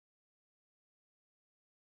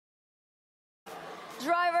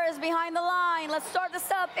Drivers behind the line. Let's start this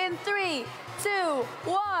up in 3, 2,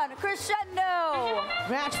 1, crescendo.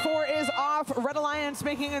 Match 4 is off. Red Alliance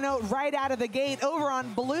making a note right out of the gate. Over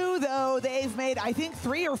on blue, though, they've made, I think,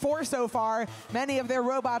 3 or 4 so far. Many of their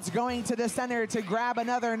robots going to the center to grab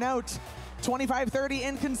another note. 25-30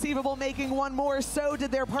 Inconceivable making one more. So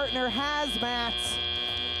did their partner Hazmat.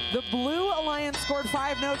 The Blue Alliance scored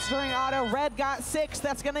 5 notes during auto. Red got 6.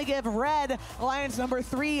 That's going to give Red Alliance number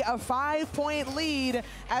 3 a 5-point lead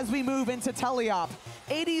as we move into teleop.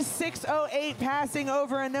 8608 passing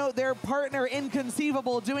over a note. Their partner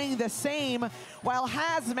Inconceivable doing the same, while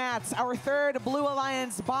Hazmat's, our third Blue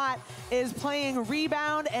Alliance bot, is playing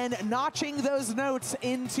rebound and notching those notes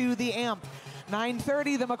into the amp.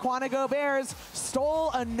 9:30, the Maquanago Bears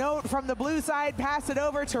stole a note from the blue side, passed it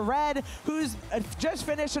over to Red, who's just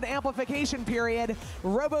finished an amplification period.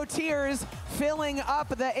 Robotics filling up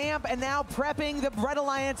the amp and now prepping the Red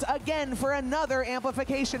Alliance again for another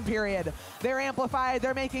amplification period. They're amplified,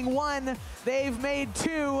 they're making 1, they've made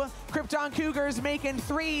 2, Krypton Cougars making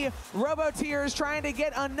 3, Robotics trying to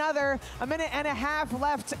get another, a minute and a half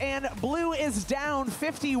left, and blue is down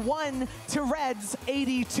 51 to Red's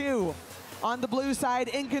 82. On the blue side,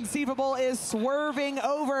 Inconceivable is swerving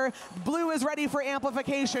over. Blue is ready for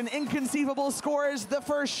amplification. Inconceivable scores the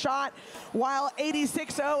first shot, while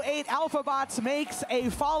 8608 Alphabots makes a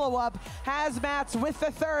follow-up. Hazmat's with the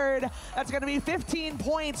third. That's going to be 15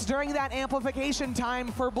 points during that amplification time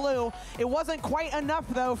for blue. It wasn't quite enough,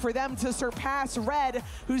 though, for them to surpass Red,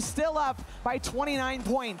 who's still up by 29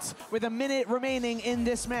 points with a minute remaining in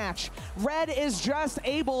this match. Red is just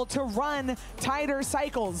able to run tighter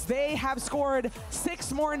cycles. They have scored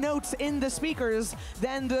 6 more notes in the speakers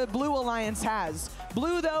than the Blue Alliance has.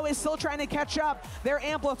 Blue, though, is still trying to catch up. They're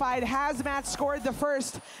amplified. Hazmat scored the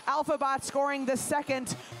first, Alphabot scoring the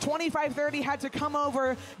second. 25-30 had to come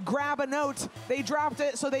over, grab a note. They dropped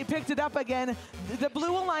it, so they picked it up again. The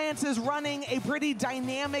Blue Alliance is running a pretty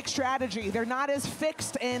dynamic strategy. They're not as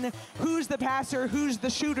fixed in who's the passer, who's the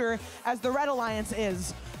shooter, as the Red Alliance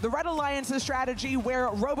is. The Red Alliance's strategy, where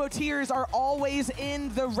Robotiers are always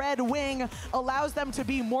in the red wing, allows them to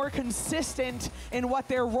be more consistent in what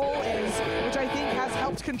their role is, which I think has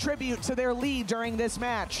helped contribute to their lead during this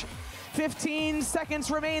match. 15 seconds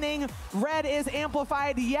remaining. Red is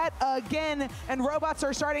amplified yet again, and robots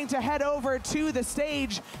are starting to head over to the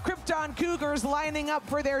stage. Krypton Cougars lining up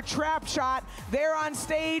for their trap shot. They're on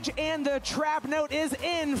stage, and the trap note is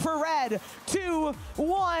in for Red. 2,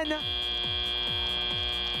 1.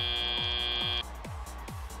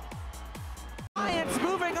 Alliance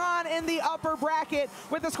moving on in the upper bracket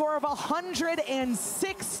with a score of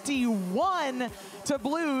 161 to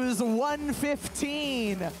Blue's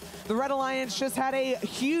 115. The Red Alliance just had a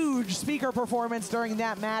huge speaker performance during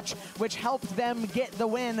that match, which helped them get the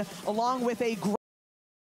win, along with a